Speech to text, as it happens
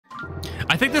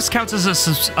think this counts as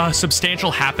a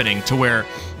substantial happening to where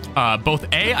both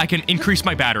A, I can increase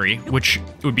my battery, which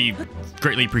would be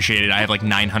greatly appreciated. I have like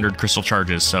 900 crystal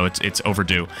charges, so it's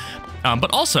overdue.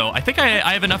 But also, I think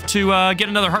I have enough to get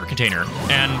another heart container,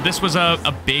 and this was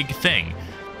a big thing.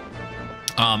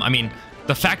 I mean,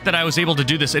 the fact that I was able to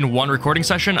do this in one recording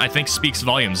session, I think speaks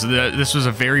volumes. This was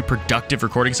a very productive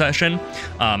recording session.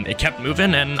 It kept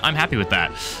moving, and I'm happy with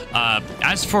that.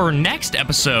 As for next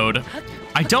episode,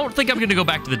 I don't think I'm going to go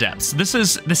back to the depths. This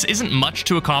isn't much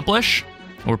to accomplish.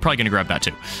 We're probably going to grab that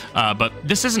too. But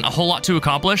this isn't a whole lot to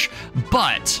accomplish,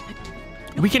 but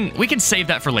we can save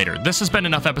that for later. This has been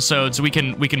enough episodes. We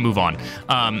can move on.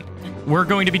 We're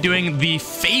going to be doing the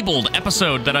Fabled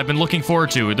episode that I've been looking forward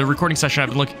to, the recording session I've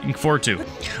been looking forward to.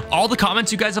 All the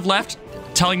comments you guys have left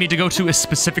telling me to go to a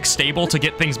specific stable to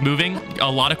get things moving,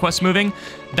 a lot of quests moving,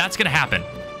 that's going to happen.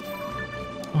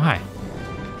 Oh, hi.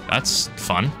 That's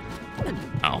fun.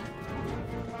 Oh.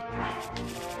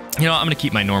 You know, I'm going to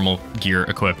keep my normal gear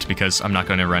equipped because I'm not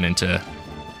going to run into...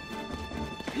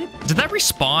 Did that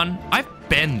respawn? I've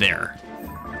been there.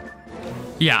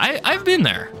 Yeah, I've been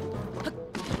there.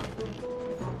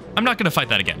 I'm not going to fight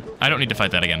that again. I don't need to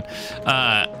fight that again.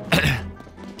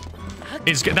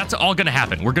 That's all going to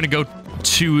happen. We're going to go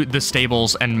to the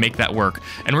stables and make that work.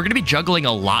 And we're going to be juggling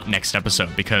a lot next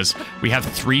episode because we have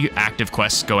 3 active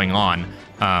quests going on.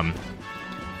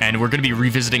 And we're going to be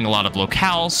revisiting a lot of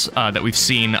locales that we've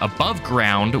seen above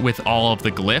ground with all of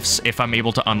the glyphs, if I'm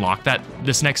able to unlock that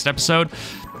this next episode.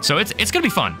 So it's going to be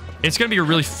fun. It's going to be a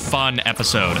really fun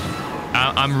episode.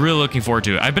 I'm really looking forward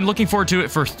to it. I've been looking forward to it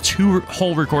for 2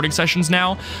 whole recording sessions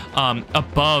now,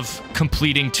 above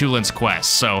completing Tulin's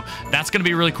quest. So that's going to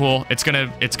be really cool. It's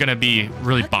gonna be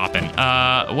really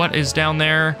bopping. What is down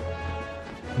there?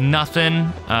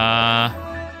 Nothing.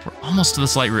 We're almost to the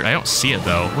slight route. I don't see it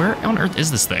though. Where on earth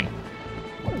is this thing?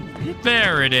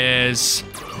 There it is.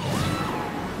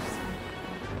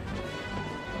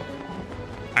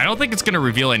 I don't think it's going to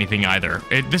reveal anything either.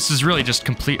 This is really just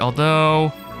complete,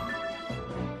 although...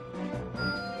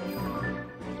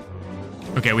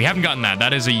 Okay, we haven't gotten that.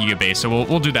 That is a Yiga base, so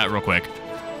we'll do that real quick.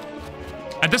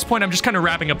 At this point, I'm just kind of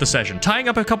wrapping up the session. Tying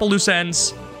up a couple loose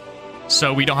ends,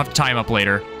 so we don't have to tie them up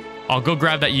later. I'll go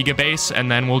grab that Yiga base, and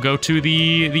then we'll go to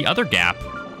the other gap.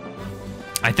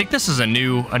 I think this is a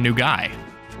new guy.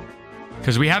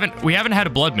 Because we haven't had a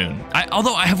blood moon.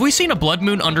 Although, have we seen a blood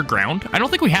moon underground? I don't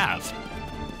think we have.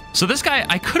 So this guy,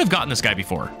 I could have gotten this guy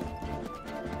before.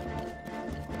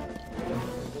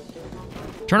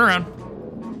 Turn around.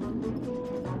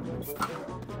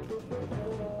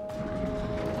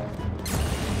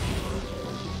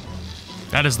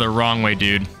 That is the wrong way,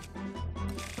 dude.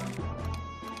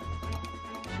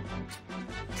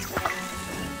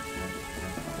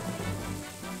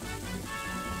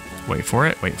 Wait for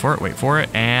it, wait for it, wait for it,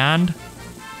 and...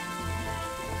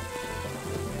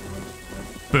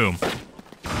 Boom.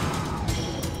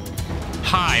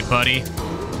 Hi, buddy.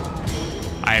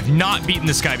 I have not beaten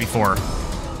this guy before.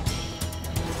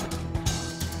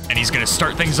 And he's gonna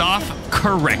start things off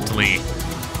correctly.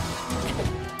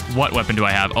 What weapon do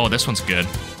I have? Oh, this one's good.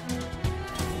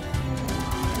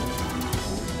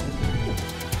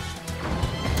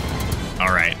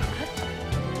 All right.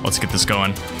 Let's get this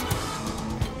going.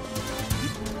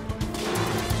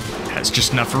 That's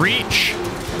just enough reach.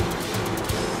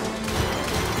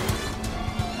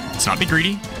 Let's not be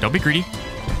greedy. Don't be greedy.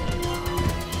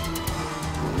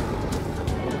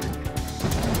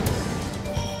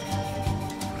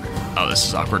 Oh, this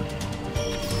is awkward.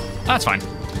 That's fine.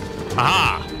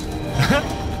 Aha!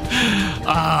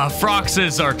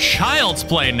 Froxes are child's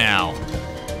play now.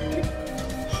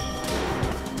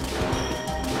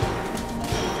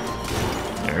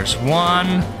 There's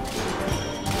one.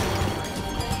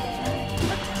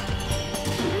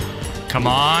 Come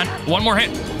on. One more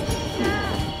hit.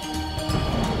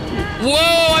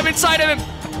 Whoa, I'm inside of him.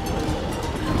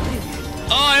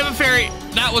 Oh, I have a fairy.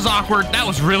 That was awkward. That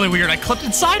was really weird. I clipped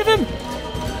inside of him.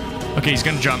 Okay, he's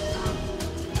gonna jump.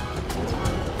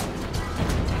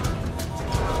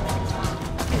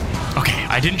 Okay,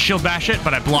 I didn't shield bash it,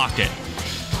 but I blocked it.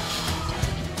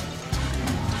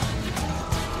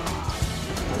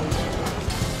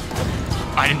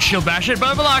 I didn't shield bash it, but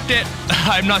I blocked it.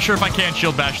 I'm not sure if I can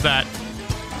shield bash that.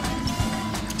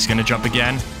 He's gonna jump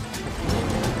again.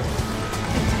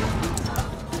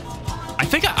 I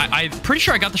think I'm pretty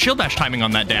sure I got the shield bash timing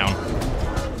on that down.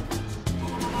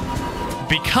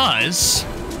 Because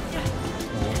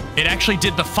it actually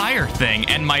did the fire thing,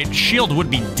 and my shield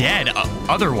would be dead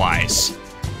otherwise.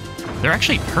 They're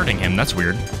actually hurting him. That's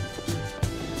weird.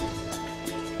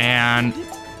 And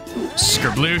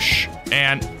scribloosh,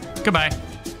 and goodbye.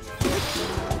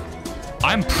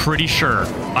 I'm pretty sure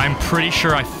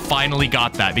I finally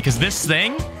got that, because this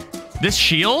thing, this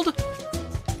shield,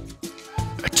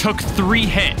 took 3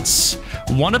 hits.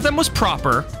 One of them was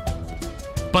proper,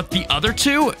 but the other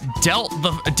 2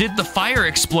 did the fire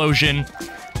explosion,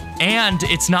 and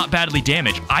it's not badly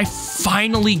damaged. I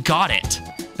finally got it.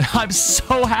 I'm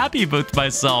so happy with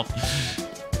myself.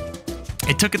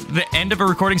 It took the end of a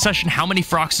recording session how many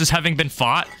Froxes having been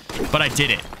fought, but I did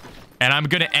it. And I'm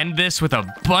gonna end this with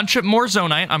a bunch of more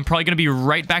Zonite. I'm probably gonna be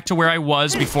right back to where I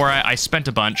was before I spent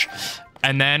a bunch.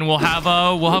 And then we'll have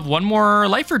one more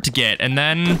lifer to get, and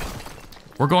then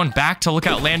we're going back to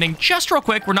Lookout Landing just real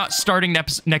quick. We're not starting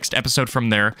next episode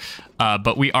from there,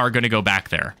 but we are gonna go back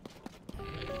there.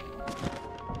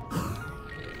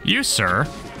 You, sir,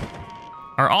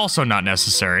 are also not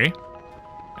necessary.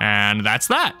 And that's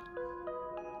that.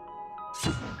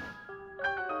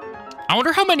 I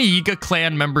wonder how many Yiga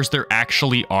clan members there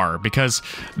actually are, because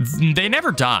they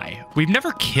never die. We've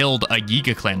never killed a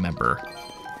Yiga clan member.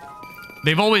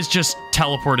 They've always just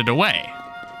teleported away.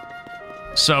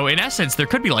 So in essence, there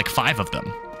could be like 5 of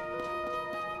them.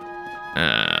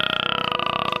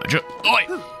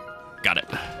 Got it.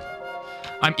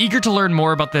 I'm eager to learn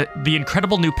more about the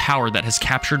incredible new power that has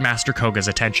captured Master Koga's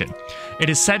attention. It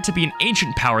is said to be an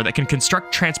ancient power that can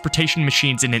construct transportation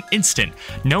machines in an instant,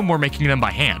 no more making them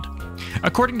by hand.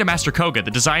 According to Master Koga,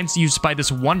 the designs used by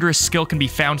this wondrous skill can be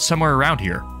found somewhere around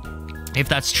here. If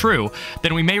that's true,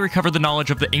 then we may recover the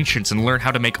knowledge of the ancients and learn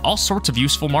how to make all sorts of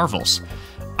useful marvels.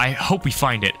 I hope we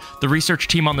find it. The research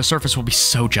team on the surface will be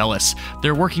so jealous.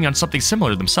 They're working on something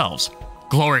similar themselves.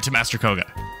 Glory to Master Koga.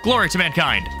 Glory to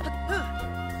mankind.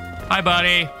 Hi,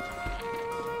 buddy.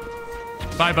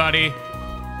 Bye, buddy.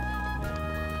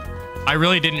 I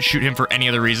really didn't shoot him for any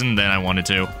other reason than I wanted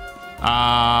to.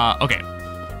 Okay.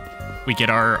 We get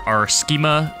our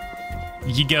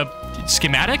Yiga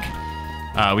schematic.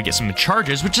 We get some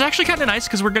charges, which is actually kind of nice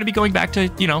because we're going to be going back to,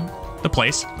 you know, the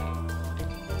place.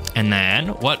 And then,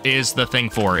 what is the thing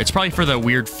for? It's probably for the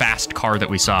weird fast car that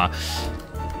we saw.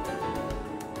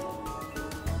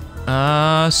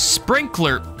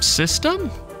 Sprinkler system?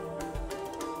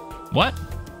 What?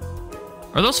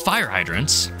 Are those fire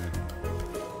hydrants?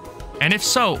 And if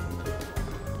so,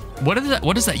 what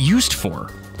is that used for?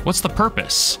 What's the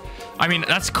purpose? I mean,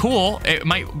 that's cool. It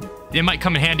might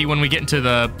come in handy when we get into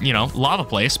the, you know, lava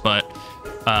place, but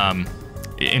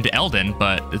into Elden,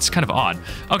 but it's kind of odd.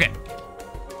 Okay.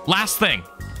 Last thing.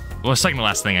 Well, second to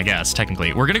last thing, I guess,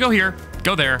 technically. We're gonna go here,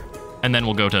 go there, and then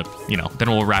we'll go to, you know, then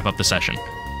we'll wrap up the session.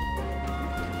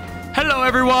 Hello,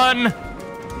 everyone!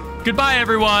 Goodbye,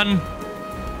 everyone!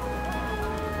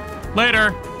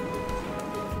 Later!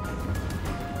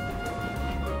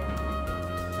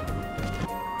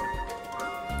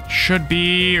 Should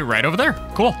be right over there.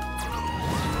 Cool.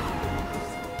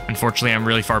 Unfortunately, I'm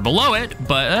really far below it,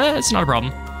 but it's not a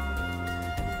problem.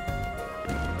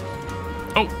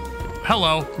 Oh,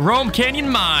 hello. Rome Canyon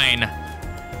Mine.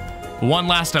 One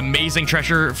last amazing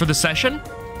treasure for the session,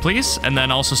 please. And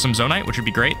then also some Zonite, which would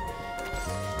be great.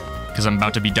 Because I'm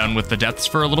about to be done with the depths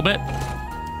for a little bit.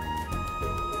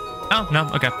 Oh, no,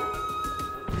 okay.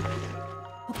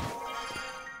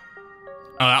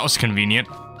 Oh, that was convenient.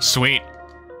 Sweet.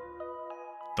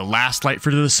 The last light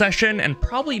for the session, and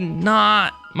probably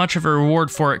not much of a reward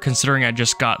for it, considering I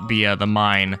just got the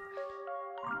mine.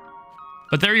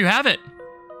 But there you have it.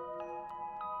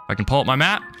 If I can pull up my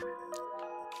map.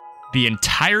 The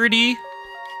entirety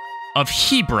of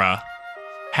Hebra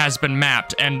has been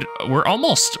mapped, and we're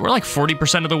like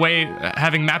 40% of the way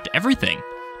having mapped everything.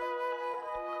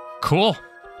 Cool.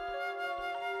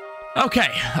 Okay,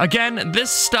 again, this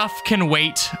stuff can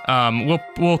wait.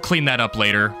 We'll clean that up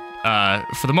later.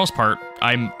 For the most part,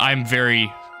 I'm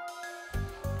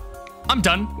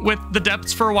done with the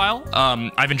depths for a while.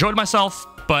 I've enjoyed myself,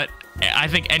 but I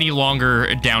think any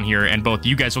longer down here, and both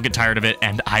you guys will get tired of it,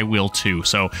 and I will too.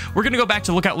 So we're gonna go back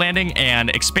to Lookout Landing and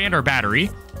expand our battery,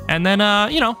 and then,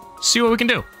 you know, see what we can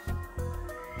do.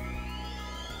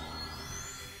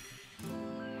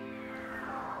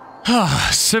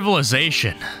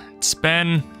 Civilization.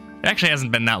 It actually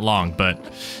hasn't been that long,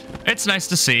 but it's nice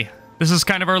to see. This is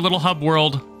kind of our little hub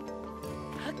world,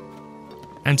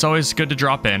 and it's always good to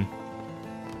drop in.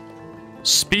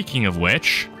 Speaking of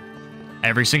which,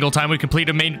 every single time we complete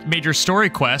a major story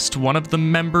quest, one of the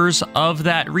members of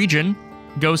that region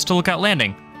goes to Lookout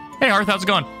Landing. Hey, Hearth, how's it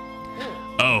going?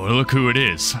 Oh, look who it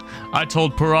is. I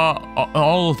told Pura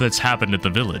all that's happened at the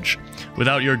village.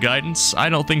 Without your guidance, I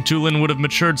don't think Tulin would have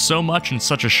matured so much in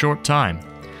such a short time.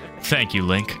 Thank you,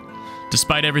 Link.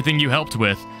 Despite everything you helped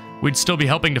with, we'd still be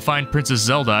helping to find Princess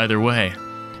Zelda either way.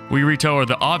 We Rito are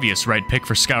the obvious right pick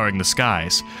for scouring the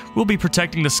skies. We'll be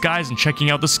protecting the skies and checking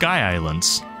out the Sky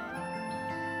Islands.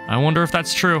 I wonder if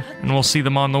that's true, and we'll see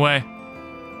them on the way.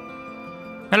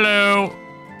 Hello.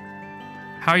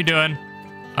 How you doing?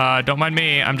 Don't mind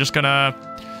me. I'm just gonna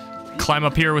climb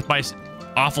up here with my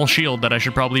awful shield that I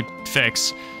should probably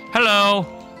fix. Hello.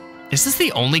 Is this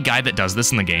the only guy that does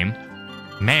this in the game?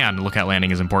 Man, lookout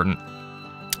landing is important.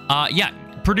 Yeah,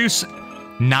 produce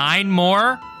 9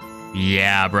 more?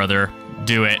 Yeah, brother.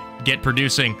 Do it. Get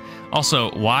producing. Also,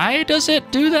 why does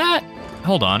it do that?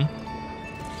 Hold on.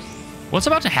 What's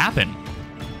about to happen?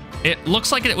 It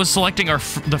looks like it was selecting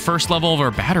the first level of our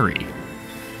battery.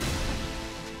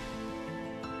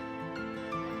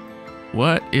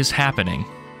 What is happening?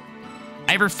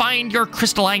 I refined your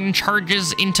crystalline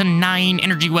charges into 9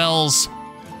 energy wells.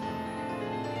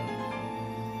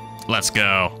 Let's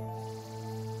go.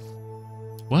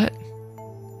 What?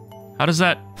 How does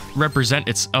that represent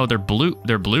its... Oh, they're blue.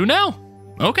 They're blue now?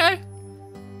 Okay.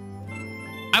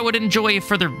 I would enjoy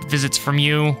further visits from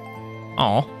you.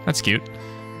 Oh, that's cute.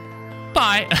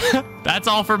 Bye. That's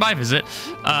all for my visit.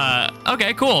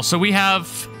 Okay, cool. So we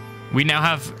now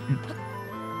have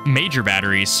major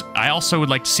batteries. I also would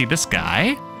like to see this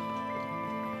guy.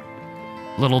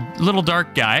 Little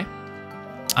dark guy.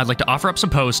 I'd like to offer up some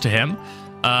pose to him.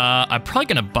 I'm probably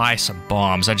gonna buy some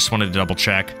bombs. I just wanted to double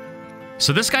check.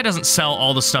 So this guy doesn't sell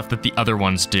all the stuff that the other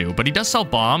ones do, but he does sell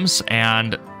bombs,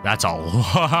 and that's a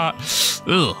lot.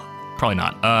 Ugh, probably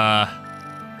not.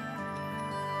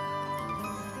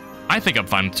 I think I'm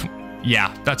fine.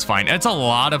 Yeah, that's fine. It's a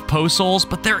lot of post souls,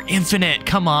 but they're infinite.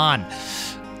 Come on.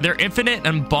 They're infinite,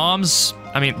 and bombs...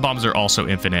 I mean, bombs are also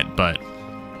infinite, but...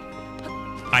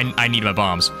 I need my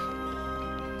bombs.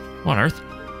 What on earth?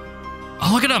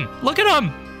 Oh, look at them! Look at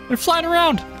them! They're flying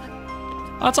around!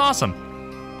 That's awesome.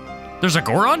 There's a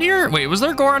Goron here? Wait, was there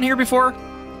a Goron here before?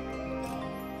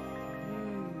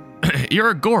 You're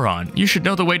a Goron. You should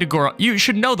know the way to Goron. You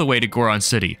should know the way to Goron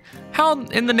City. How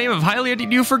in the name of Hylia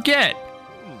did you forget?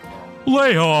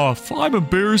 Lay off. I'm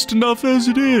embarrassed enough as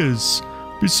it is.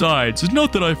 Besides, it's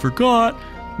not that I forgot.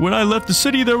 When I left the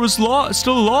city, there was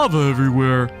still lava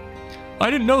everywhere. I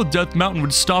didn't know Death Mountain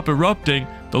would stop erupting.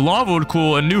 The lava would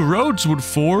cool and new roads would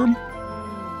form.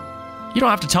 You don't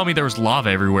have to tell me there was lava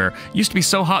everywhere. It used to be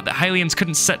so hot that Hylians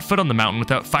couldn't set foot on the mountain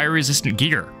without fire-resistant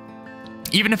gear.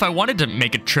 Even if I wanted to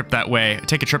take a trip that way,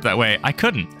 I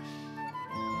couldn't.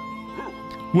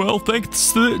 Well,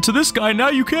 thanks to this guy, now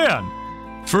you can.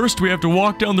 First, we have to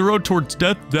walk down the road towards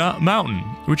Death Mountain,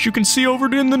 which you can see over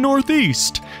in the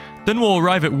northeast. Then we'll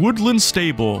arrive at Woodland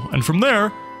Stable, and from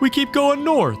there, we keep going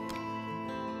north.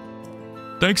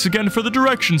 Thanks again for the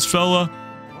directions, fella.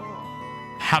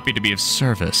 Happy to be of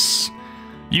service.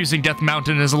 Using Death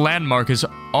Mountain as a landmark is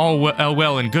all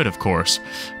well and good, of course,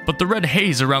 but the red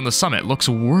haze around the summit looks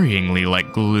worryingly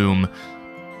like gloom.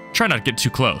 Try not to get too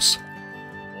close.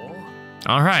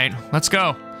 Alright, let's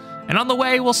go. And on the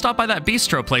way, we'll stop by that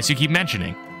bistro place you keep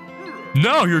mentioning.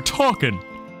 Now you're talking!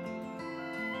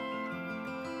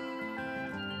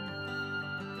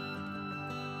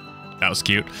 That was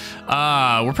cute.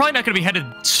 We're probably not going to be headed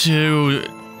to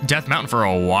Death Mountain for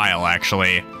a while,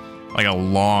 actually. Like a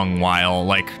long while,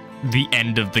 like the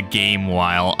end of the game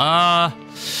while.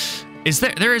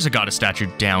 There is a goddess statue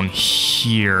down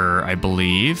here, I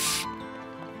believe.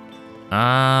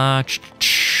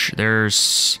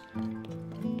 There's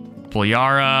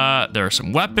Polyara, there are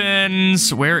some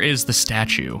weapons. Where is the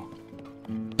statue?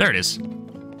 There it is.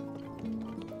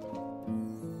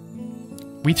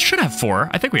 We should have 4.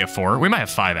 I think we have 4. We might have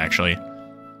 5, actually.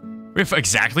 We have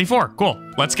exactly 4. Cool.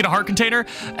 Let's get a heart container.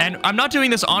 And I'm not doing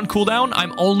this on cooldown.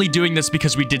 I'm only doing this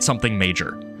because we did something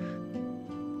major.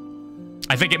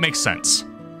 I think it makes sense.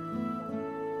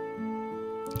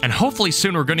 And hopefully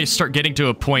soon we're going to start getting to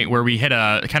a point where we hit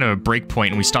a kind of a break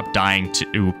point and we stop dying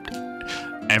to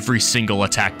every single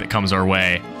attack that comes our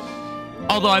way.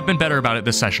 Although I've been better about it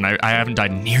this session. I haven't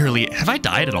died nearly... Have I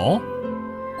died at all?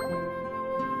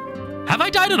 Have I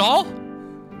died at all?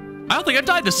 I don't think I've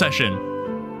died this session.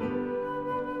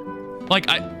 Like,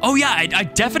 oh yeah, I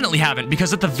definitely haven't,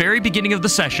 because at the very beginning of the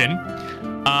session,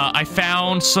 I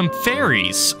found some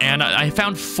fairies, and I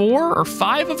found 4 or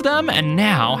 5 of them, and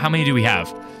now, how many do we have?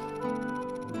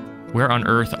 Where on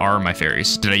earth are my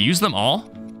fairies? Did I use them all?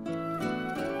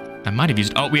 I might have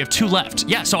used... Oh, we have 2 left.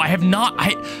 Yeah, so I have not...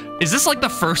 Is this like the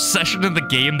first session of the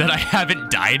game that I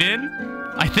haven't died in?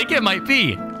 I think it might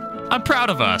be. I'm proud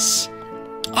of us.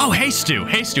 Oh, hey Stu.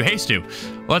 Hey Stu. Hey Stu.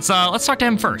 Let's talk to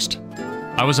him first.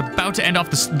 I was about to end off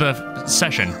the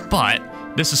session, but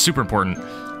this is super important.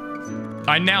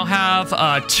 I now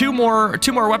have two more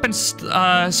weapon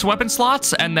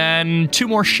slots, and then 2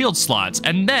 more shield slots,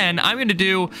 and then I'm gonna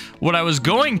do what I was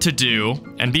going to do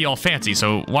and be all fancy.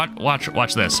 So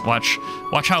watch this. Watch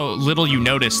how little you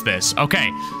notice this. Okay.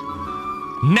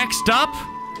 Next up,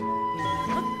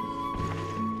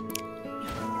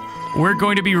 we're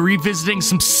going to be revisiting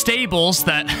some stables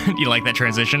that you like that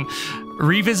transition.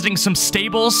 Revisiting some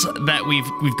stables that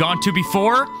we've gone to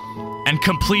before, and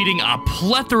completing a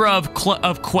plethora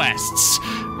of quests.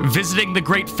 Visiting the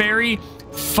Great Fairy,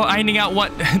 finding out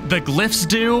what the glyphs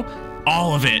do,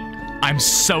 all of it. I'm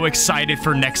so excited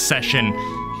for next session,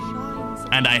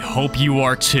 and I hope you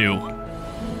are too.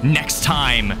 Next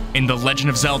time in The Legend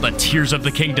of Zelda: Tears of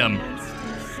the Kingdom.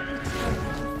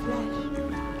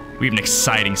 We have an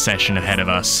exciting session ahead of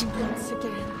us.